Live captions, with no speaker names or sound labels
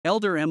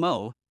Elder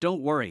Mo,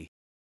 don't worry.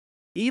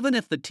 Even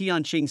if the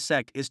Tianqing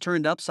Sect is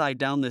turned upside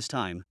down this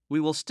time, we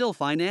will still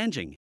find An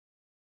Jing.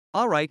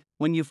 Alright,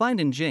 when you find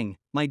An Jing,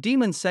 my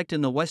demon sect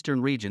in the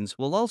western regions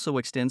will also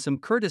extend some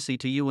courtesy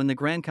to you in the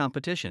grand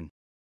competition.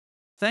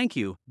 Thank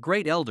you,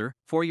 Great Elder,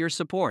 for your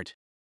support.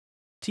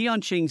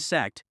 Tianqing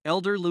Sect,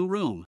 Elder Lu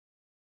Room.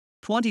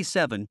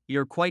 27,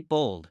 you're quite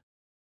bold.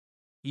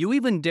 You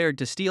even dared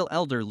to steal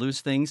Elder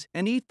Lu's things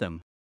and eat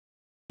them.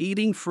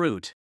 Eating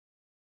fruit.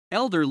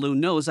 Elder Lu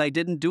knows I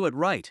didn't do it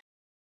right.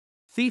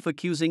 Thief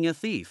accusing a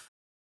thief.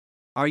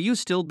 Are you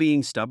still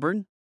being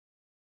stubborn?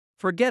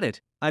 Forget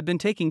it, I've been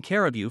taking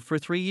care of you for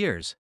 3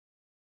 years.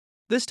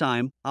 This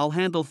time, I'll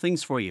handle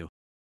things for you.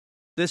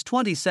 This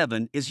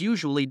 27 is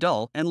usually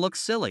dull and looks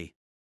silly.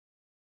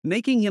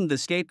 Making him the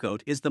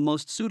scapegoat is the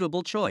most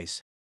suitable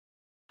choice.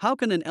 How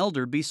can an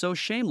elder be so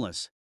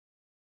shameless?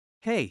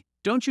 Hey,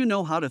 don't you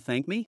know how to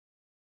thank me?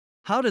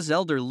 How does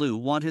Elder Lu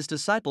want his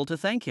disciple to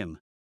thank him?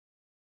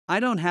 I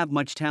don't have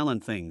much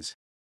talent things.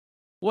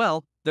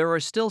 Well, there are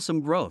still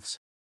some growths.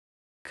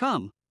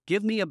 Come,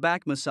 give me a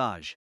back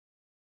massage.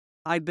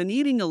 I've been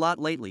eating a lot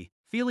lately,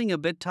 feeling a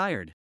bit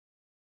tired.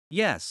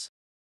 Yes.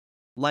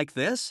 Like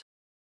this?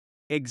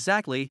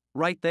 Exactly,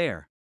 right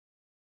there.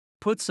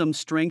 Put some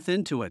strength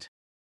into it.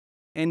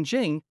 An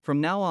Jing, from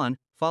now on,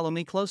 follow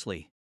me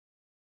closely.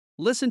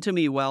 Listen to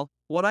me well,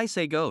 what I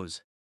say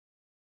goes.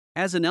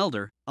 As an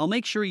elder, I'll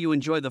make sure you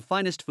enjoy the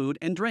finest food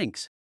and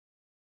drinks.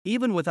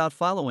 Even without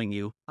following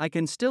you, I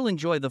can still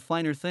enjoy the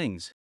finer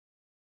things.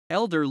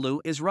 Elder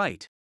Lu is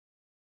right.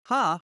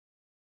 Ha!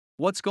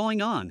 What's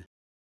going on?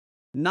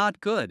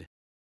 Not good.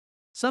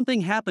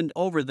 Something happened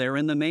over there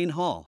in the main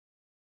hall.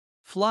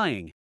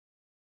 Flying.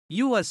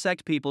 Yua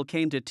sect people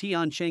came to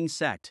Tianqing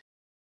Sect.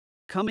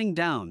 Coming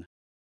down.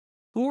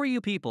 Who are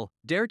you people,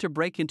 dare to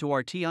break into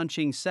our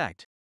Tianqing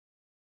Sect?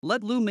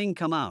 Let Lu Ming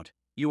come out,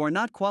 you are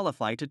not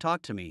qualified to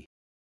talk to me.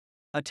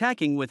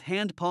 Attacking with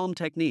hand palm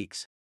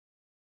techniques.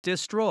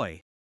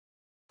 Destroy.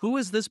 Who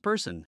is this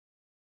person?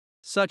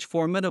 Such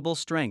formidable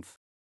strength.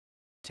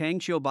 Tang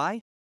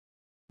Qiubai?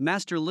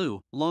 Master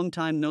Lu, long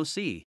time no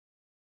see.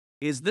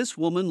 Is this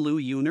woman Lu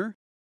Yuner?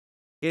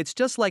 It's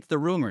just like the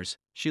rumors,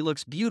 she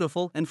looks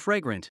beautiful and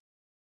fragrant.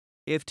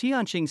 If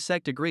Tianqing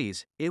Sect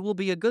agrees, it will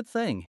be a good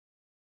thing.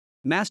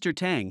 Master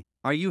Tang,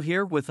 are you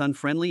here with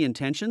unfriendly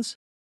intentions?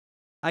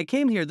 I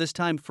came here this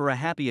time for a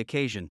happy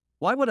occasion,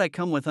 why would I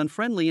come with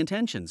unfriendly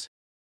intentions?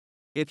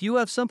 If you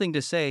have something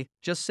to say,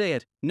 just say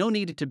it, no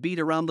need to beat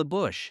around the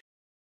bush.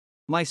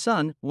 My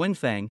son,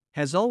 Wenfang,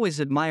 has always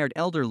admired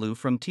Elder Lu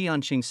from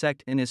Tianqing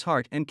Sect in his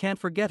heart and can't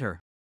forget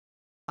her.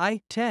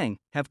 I, Tang,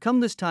 have come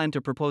this time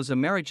to propose a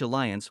marriage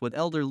alliance with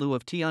Elder Lu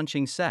of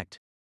Tianqing Sect.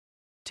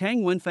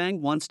 Tang Wenfang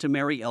wants to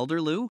marry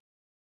Elder Lu?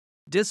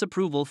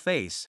 Disapproval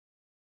face.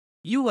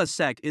 Yua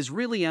sect is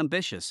really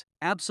ambitious,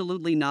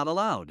 absolutely not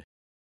allowed.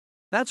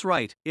 That's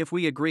right, if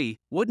we agree,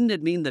 wouldn't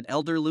it mean that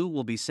Elder Lu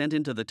will be sent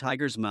into the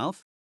tiger's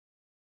mouth?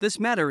 This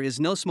matter is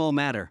no small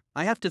matter,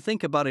 I have to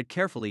think about it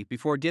carefully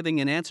before giving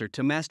an answer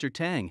to Master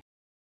Tang.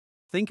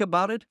 Think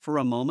about it for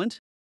a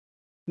moment?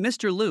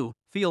 Mr. Lu,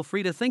 feel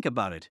free to think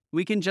about it,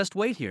 we can just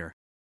wait here.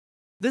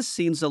 This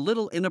seems a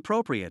little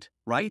inappropriate,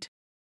 right?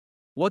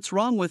 What's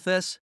wrong with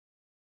this?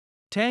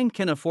 Tang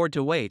can afford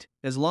to wait,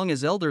 as long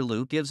as Elder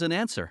Lu gives an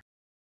answer.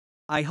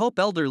 I hope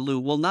Elder Lu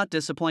will not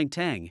disappoint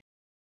Tang.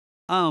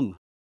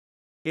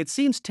 It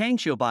seems Tang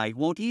Qiubai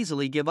won't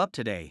easily give up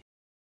today.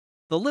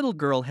 The little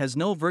girl has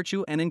no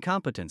virtue and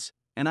incompetence,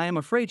 and I am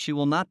afraid she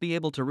will not be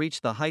able to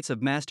reach the heights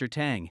of Master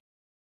Tang.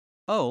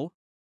 Oh?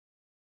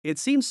 It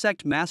seems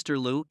Sect Master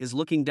Lu is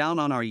looking down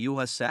on our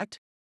Yua sect?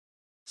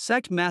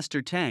 Sect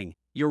Master Tang,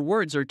 your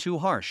words are too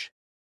harsh.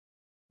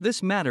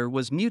 This matter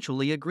was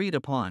mutually agreed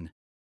upon.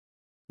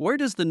 Where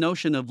does the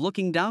notion of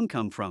looking down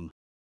come from?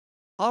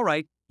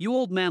 Alright, you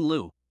old man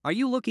Lu, are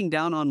you looking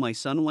down on my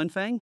son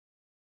Wenfang?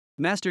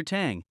 Master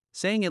Tang,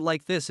 saying it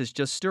like this is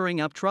just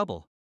stirring up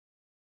trouble.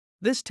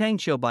 This Tang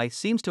Qiubai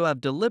seems to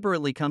have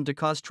deliberately come to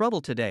cause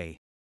trouble today.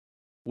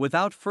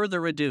 Without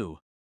further ado.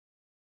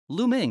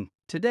 Lu Ming,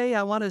 today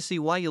I want to see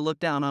why you look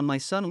down on my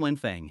son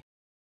Wenfang.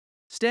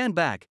 Stand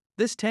back,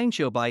 this Tang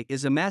Qiubai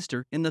is a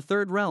master in the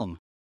third realm.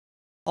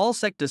 All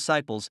sect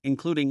disciples,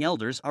 including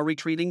elders, are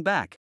retreating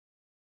back.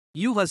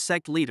 Yua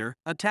sect leader,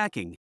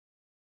 attacking.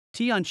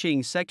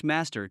 Tianqing sect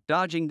master,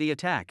 dodging the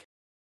attack.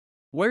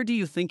 Where do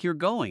you think you're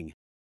going?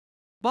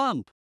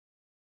 Bump!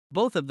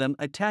 Both of them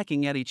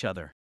attacking at each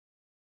other.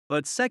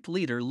 But sect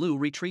leader Lu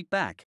retreat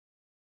back.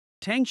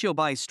 Tang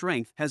Qiubai's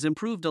strength has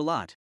improved a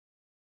lot.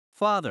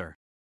 Father.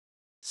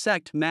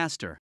 Sect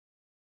master.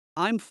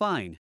 I'm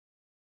fine.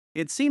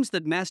 It seems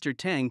that Master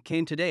Tang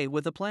came today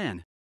with a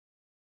plan.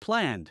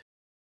 Planned.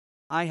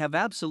 I have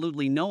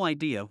absolutely no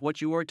idea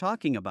what you are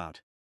talking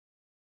about.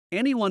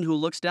 Anyone who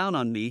looks down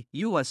on me,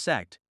 Yua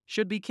sect,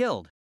 should be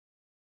killed.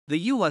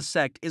 The Yua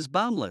sect is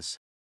boundless.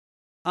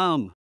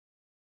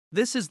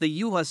 This is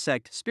the Yua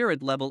sect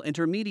spirit level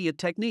intermediate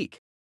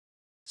technique.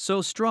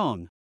 So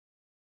strong.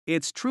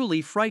 It's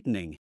truly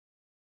frightening.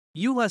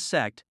 Yua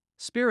sect,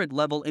 spirit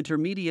level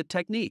intermediate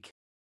technique.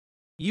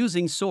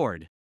 Using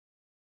sword.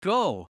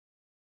 Go!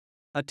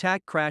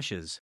 Attack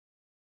crashes.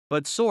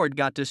 But sword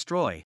got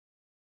destroy.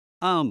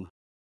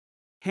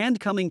 Hand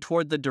coming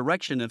toward the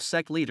direction of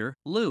sect leader,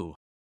 Lu.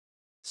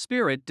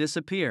 Spirit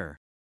disappear.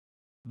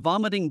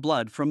 Vomiting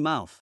blood from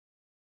mouth.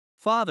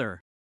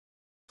 Father.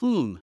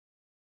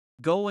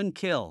 Go and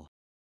kill.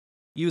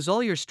 Use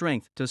all your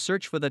strength to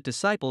search for that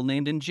disciple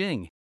named An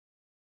Jing.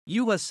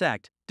 Yuha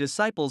sect,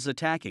 disciples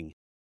attacking.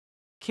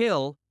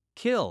 Kill.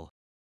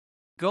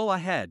 Go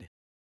ahead.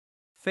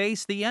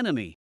 Face the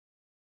enemy.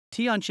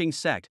 Tianqing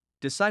Sect,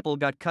 disciple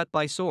got cut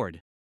by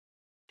sword.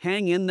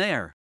 Hang in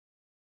there.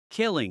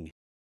 Killing.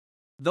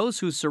 Those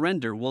who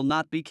surrender will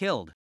not be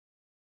killed.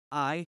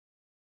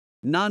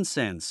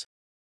 Nonsense.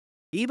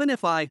 Even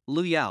if I,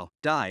 Lu Yao,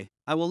 die,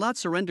 I will not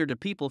surrender to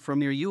people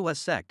from your Yuha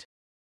sect.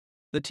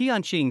 The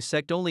Tianqing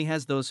Sect only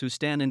has those who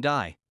stand and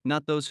die,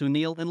 not those who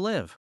kneel and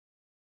live.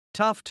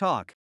 Tough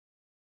talk.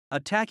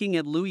 Attacking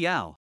at Lu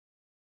Yao.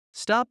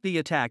 Stop the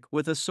attack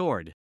with a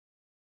sword.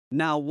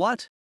 Now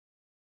what?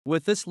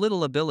 With this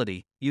little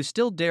ability, you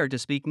still dare to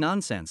speak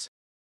nonsense.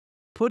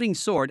 Putting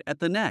sword at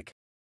the neck.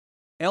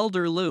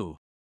 Elder Lu.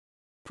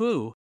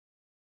 Pu.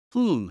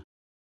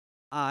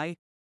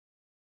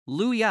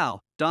 Lu Yao,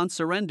 don't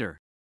surrender.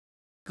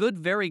 Good,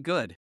 very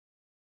good.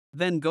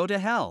 Then go to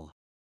hell.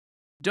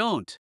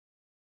 Don't.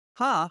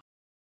 Ha!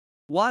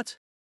 What?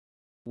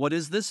 What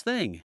is this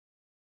thing?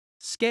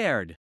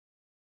 Scared.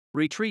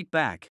 Retreat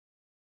back.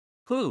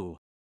 Who?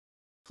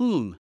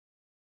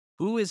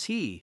 Who is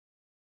he?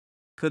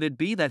 Could it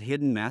be that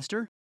hidden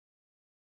master?